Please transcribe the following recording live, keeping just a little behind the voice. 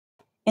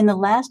In the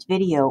last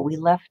video, we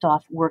left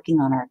off working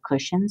on our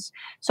cushions,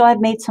 so I've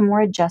made some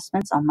more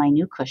adjustments on my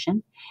new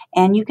cushion,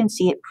 and you can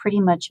see it pretty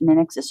much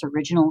mimics this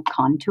original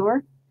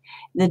contour.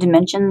 The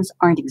dimensions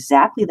aren't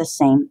exactly the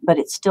same, but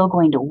it's still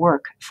going to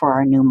work for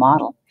our new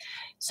model.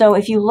 So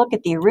if you look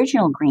at the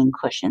original green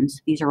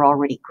cushions, these are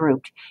already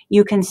grouped,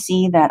 you can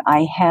see that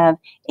I have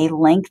a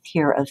length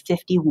here of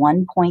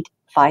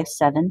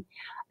 51.57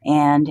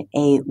 and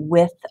a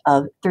width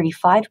of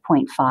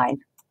 35.5,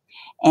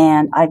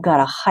 and I've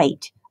got a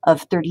height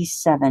of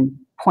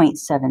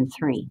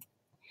 37.73.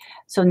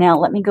 So now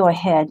let me go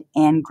ahead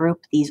and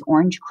group these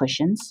orange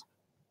cushions.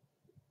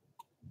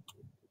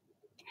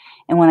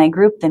 And when I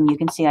group them, you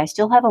can see I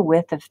still have a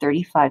width of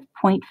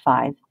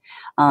 35.5.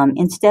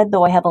 Instead,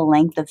 though, I have a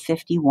length of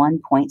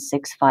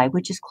 51.65,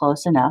 which is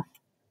close enough.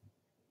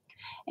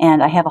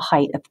 And I have a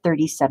height of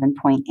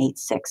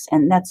 37.86,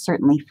 and that's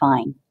certainly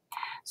fine.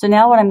 So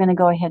now what I'm going to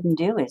go ahead and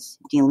do is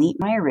delete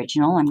my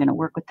original. I'm going to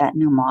work with that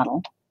new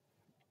model.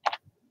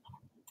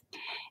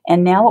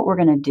 And now what we're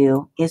going to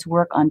do is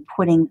work on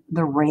putting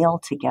the rail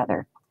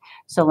together.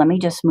 So let me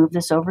just move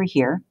this over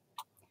here.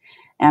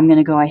 I'm going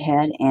to go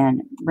ahead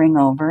and bring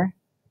over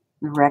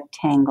the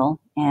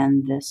rectangle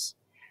and this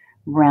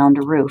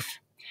round roof.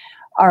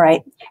 All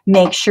right,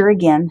 make sure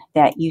again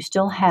that you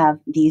still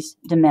have these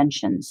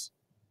dimensions.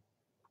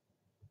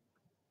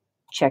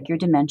 Check your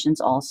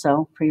dimensions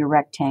also for your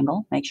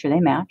rectangle. Make sure they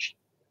match.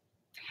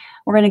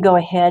 We're going to go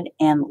ahead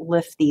and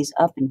lift these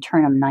up and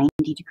turn them 90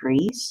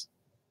 degrees.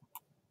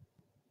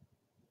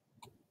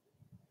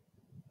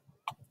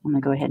 I'm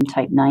going to go ahead and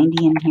type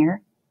 90 in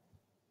here.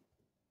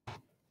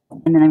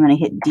 And then I'm going to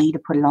hit D to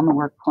put it on the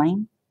work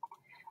plane.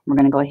 We're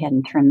going to go ahead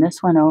and turn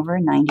this one over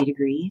 90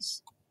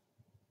 degrees.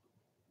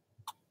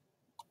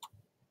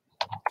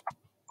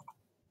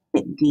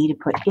 Hit D to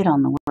put it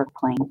on the work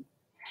plane.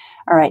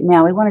 All right,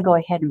 now we want to go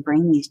ahead and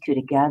bring these two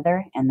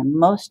together, and the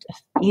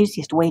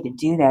easiest way to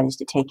do that is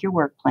to take your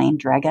work plane,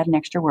 drag out an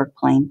extra work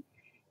plane,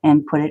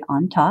 and put it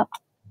on top.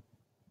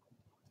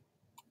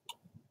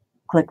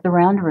 Click the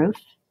round roof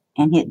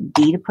and hit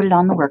D to put it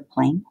on the work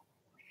plane.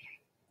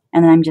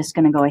 And then I'm just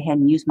going to go ahead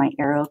and use my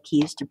arrow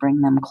keys to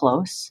bring them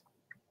close.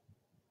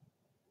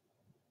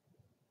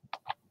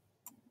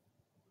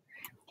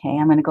 Okay,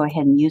 I'm going to go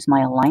ahead and use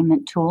my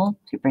alignment tool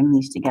to bring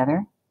these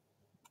together.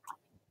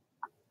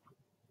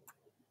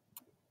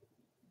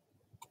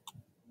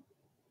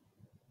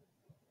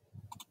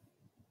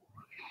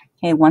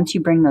 Okay, once you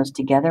bring those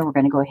together, we're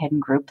going to go ahead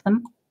and group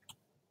them.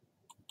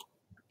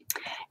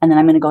 And then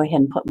I'm going to go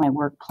ahead and put my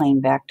work plane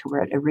back to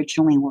where it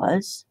originally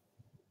was.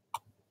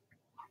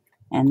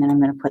 And then I'm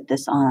going to put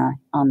this on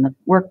the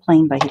work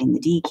plane by hitting the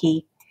D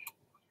key.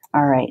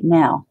 All right,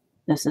 now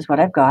this is what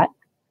I've got.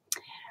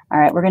 All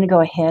right, we're going to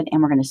go ahead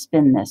and we're going to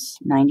spin this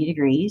 90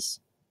 degrees.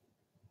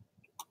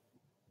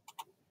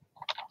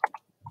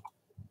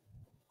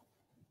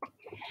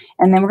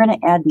 And then we're going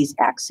to add these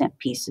accent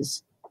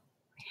pieces.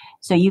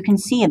 So you can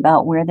see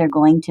about where they're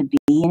going to be,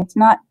 and it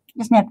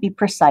doesn't have to be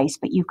precise,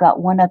 but you've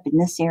got one up in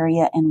this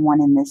area and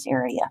one in this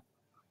area.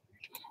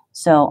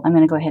 So I'm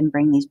going to go ahead and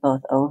bring these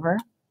both over.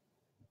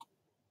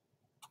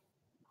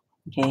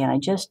 Okay, and I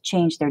just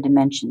changed their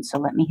dimensions, so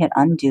let me hit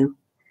undo.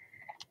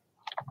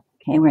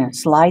 Okay, we're going to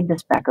slide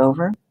this back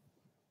over.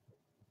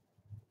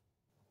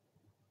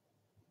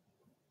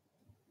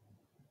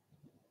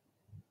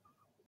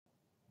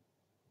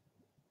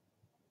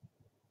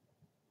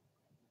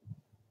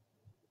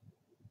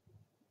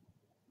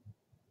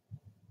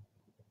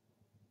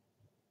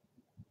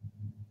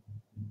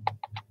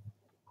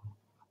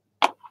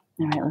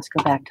 All right, let's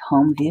go back to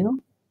home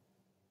view.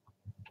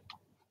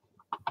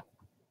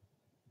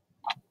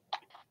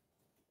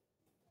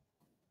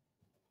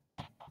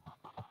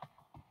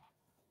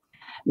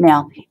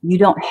 Now, you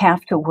don't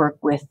have to work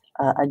with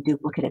a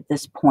duplicate at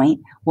this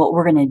point. What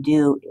we're going to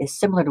do is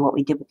similar to what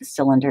we did with the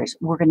cylinders.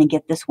 We're going to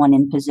get this one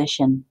in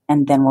position,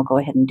 and then we'll go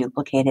ahead and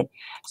duplicate it.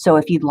 So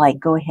if you'd like,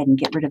 go ahead and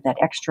get rid of that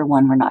extra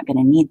one. We're not going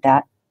to need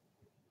that.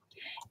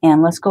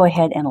 And let's go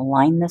ahead and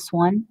align this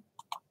one.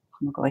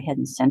 We'll go ahead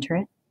and center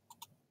it.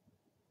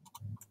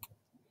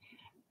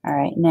 All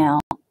right,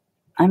 now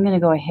I'm going to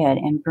go ahead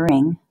and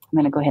I'm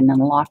going to go ahead and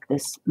unlock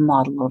this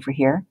model over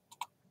here.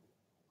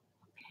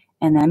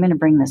 And then I'm going to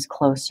bring this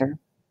closer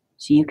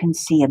so you can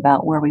see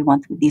about where we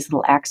want these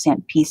little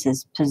accent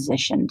pieces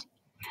positioned.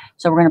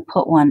 So we're going to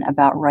put one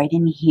about right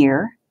in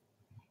here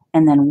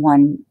and then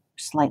one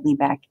slightly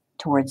back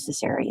towards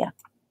this area.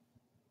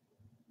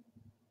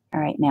 All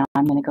right, now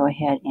I'm going to go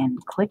ahead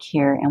and click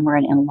here, and we're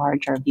going to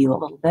enlarge our view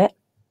a little bit.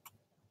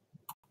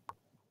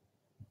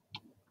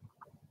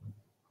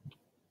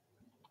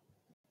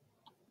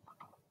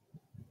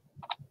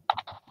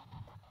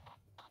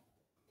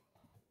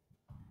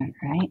 All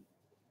right.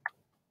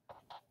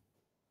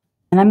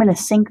 And I'm going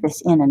to sink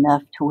this in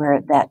enough to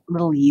where that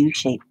little U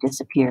shape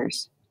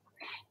disappears.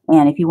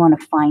 And if you want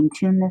to fine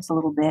tune this a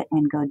little bit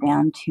and go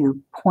down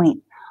to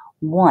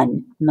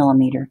 0.1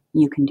 millimeter,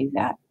 you can do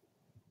that.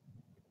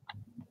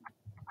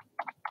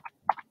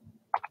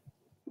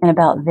 And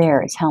about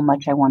there is how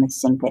much I want to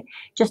sink it.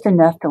 Just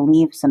enough to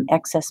leave some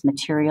excess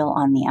material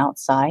on the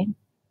outside.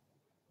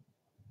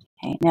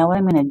 Okay, now what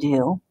I'm going to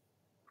do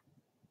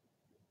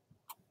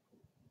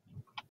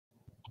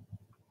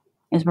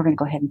is we're going to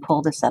go ahead and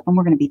pull this up, and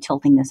we're going to be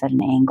tilting this at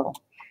an angle.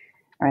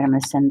 All right, I'm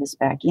going to send this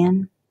back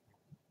in.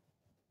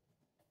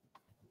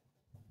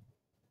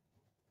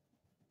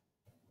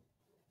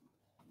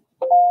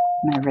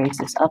 I'm going to raise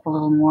this up a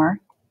little more.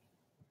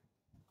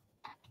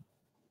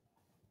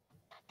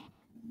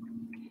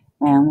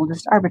 And we'll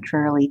just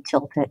arbitrarily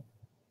tilt it.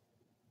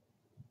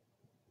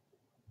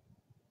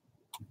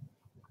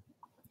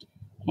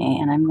 Okay,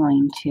 and I'm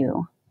going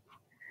to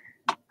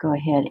go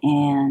ahead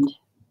and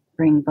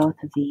bring both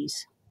of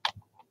these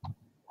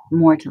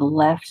more to the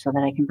left so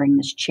that I can bring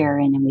this chair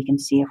in and we can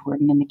see if we're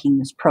mimicking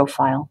this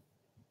profile.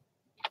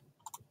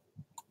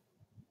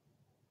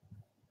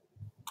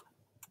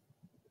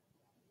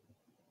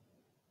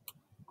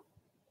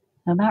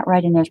 About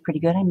right in there is pretty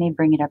good. I may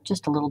bring it up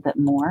just a little bit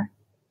more.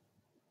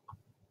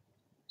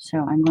 So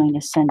I'm going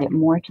to send it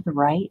more to the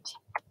right,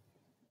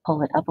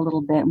 pull it up a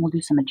little bit, and we'll do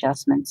some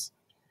adjustments.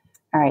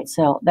 All right,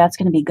 so that's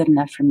going to be good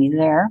enough for me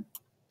there.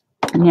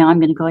 Now I'm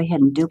going to go ahead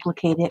and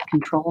duplicate it,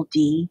 Control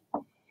D,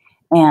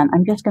 and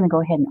I'm just going to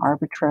go ahead and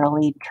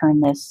arbitrarily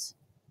turn this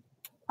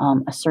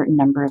a certain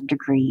number of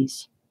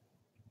degrees.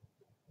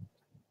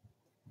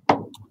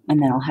 And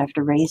then I'll have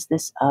to raise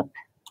this up.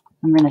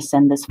 I'm going to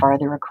send this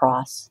farther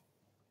across.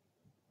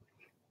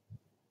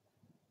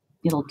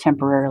 It'll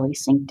temporarily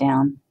sink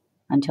down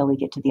until we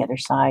get to the other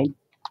side.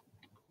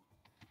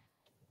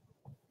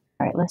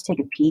 All right, let's take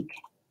a peek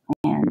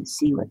and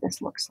see what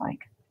this looks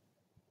like.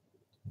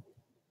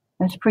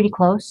 That's pretty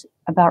close.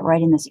 About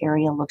right in this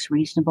area looks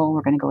reasonable.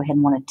 We're going to go ahead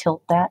and want to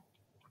tilt that.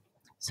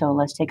 So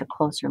let's take a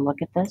closer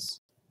look at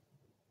this.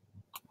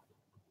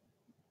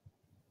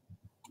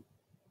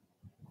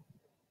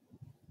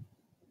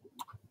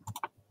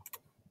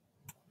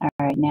 All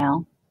right,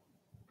 now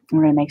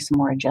we're going to make some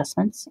more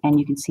adjustments, and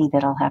you can see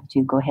that I'll have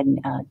to go ahead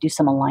and do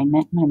some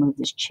alignment. I'm going to move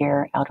this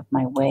chair out of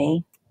my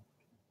way.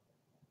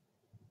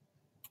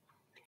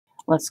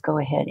 Let's go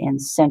ahead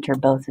and center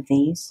both of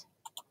these.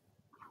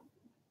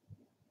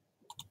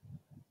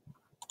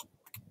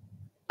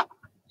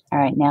 All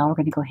right, now we're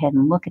going to go ahead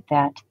and look at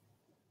that.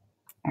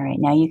 All right,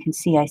 now you can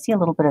see, I see a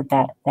little bit of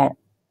that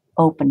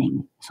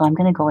opening. So I'm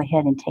going to go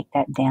ahead and take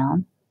that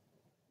down.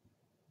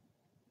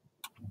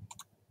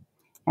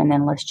 And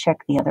then let's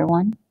check the other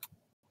one.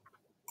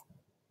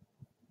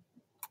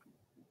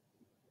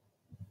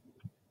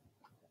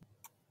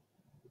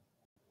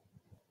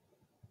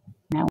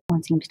 That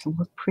one seems to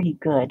look pretty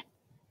good.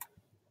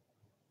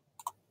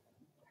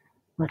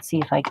 Let's see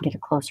if I can get a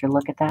closer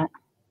look at that.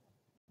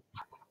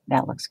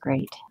 That looks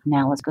great.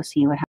 Now let's go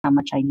see how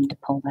much I need to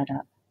pull that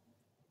up.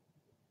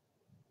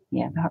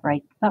 Yeah, about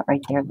right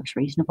there looks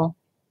reasonable.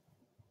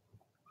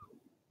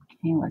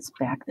 Okay, let's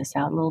back this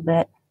out a little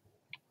bit.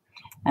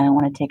 And I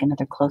want to take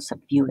another close-up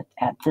view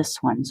at this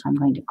one. So I'm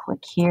going to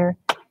click here,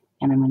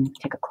 and I'm going to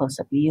take a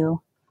close-up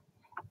view.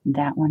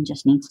 That one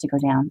just needs to go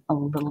down a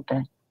little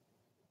bit.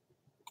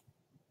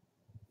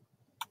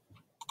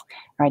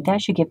 All right,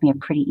 that should give me a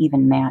pretty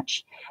even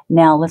match.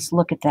 Now let's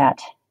look at that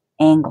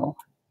angle.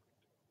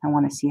 I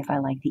want to see if I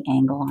like the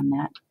angle on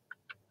that.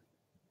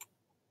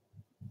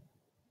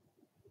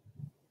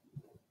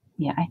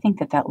 Yeah, I think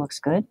that looks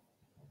good.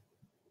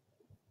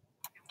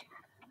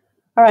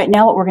 All right,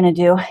 now what we're going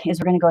to do is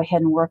we're going to go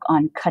ahead and work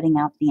on cutting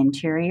out the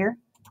interior.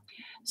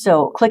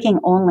 So clicking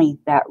only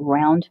that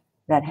round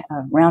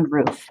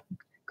roof,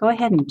 go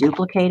ahead and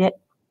duplicate it,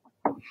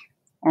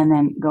 and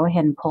then go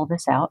ahead and pull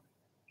this out.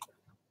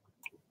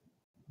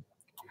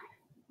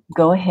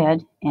 Go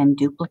ahead and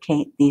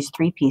duplicate these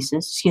three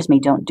pieces. Excuse me,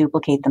 don't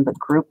duplicate them, but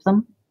group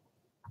them.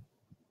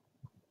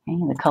 Okay,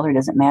 the color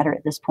doesn't matter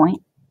at this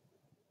point.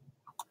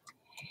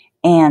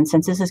 And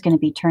since this is going to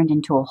be turned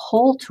into a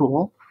hole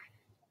tool,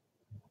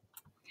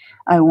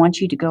 I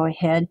want you to go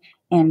ahead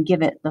and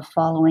give it the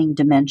following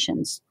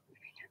dimensions.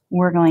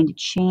 We're going to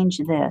change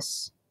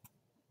this.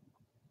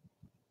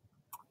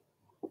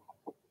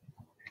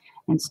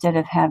 Instead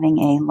of having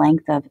a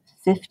length of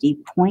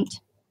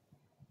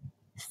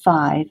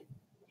 50.5,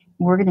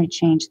 we're going to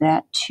change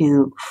that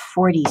to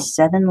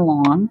 47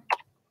 long.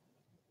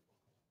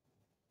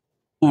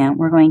 And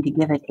we're going to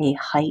give it a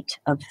height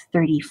of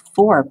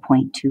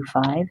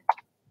 34.25.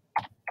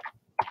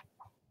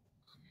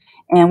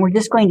 And we're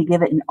just going to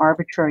give it an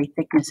arbitrary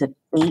thickness of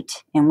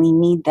 8, and we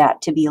need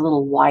that to be a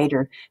little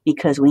wider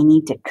because we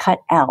need to cut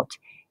out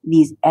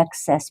these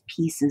excess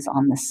pieces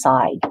on the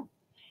side.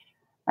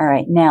 All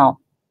right, now,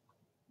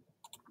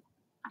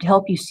 to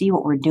help you see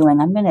what we're doing,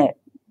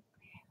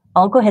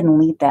 I'll go ahead and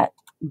leave that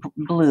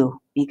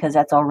blue because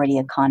that's already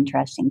a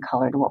contrasting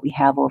color to what we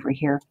have over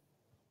here.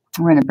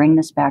 We're going to bring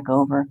this back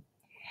over,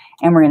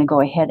 and we're going to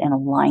go ahead and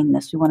align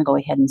this. We want to go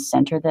ahead and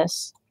center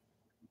this.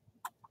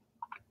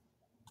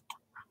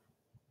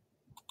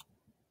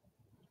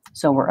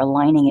 So we're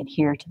aligning it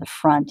here to the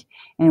front,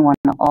 and we want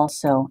to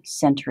also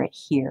center it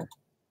here.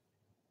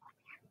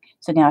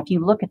 So now if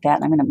you look at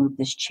that, I'm going to move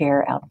this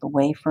chair out of the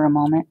way for a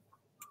moment.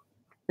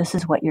 this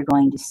is what you're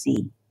going to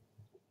see.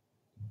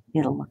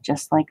 It'll look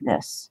just like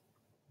this.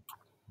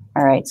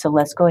 All right, so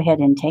let's go ahead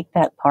and take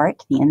that part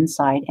to the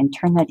inside and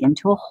turn that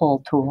into a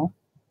hole tool.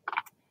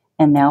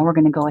 And now we're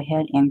going to go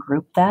ahead and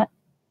group that.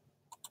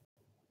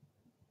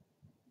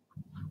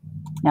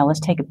 Now let's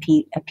take a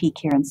peek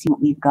here and see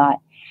what we've got.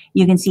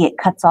 You can see it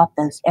cuts off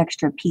those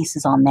extra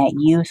pieces on that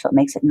U, so it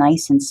makes it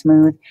nice and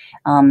smooth.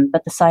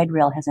 But the side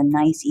rail has a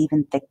nice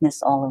even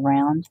thickness all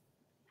around.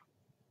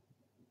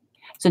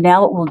 So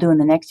now what we'll do in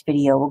the next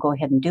video, we'll go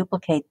ahead and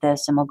duplicate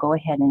this, and we'll go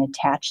ahead and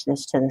attach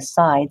this to the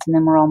sides, and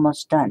then we're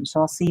almost done.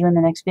 So I'll see you in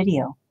the next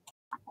video.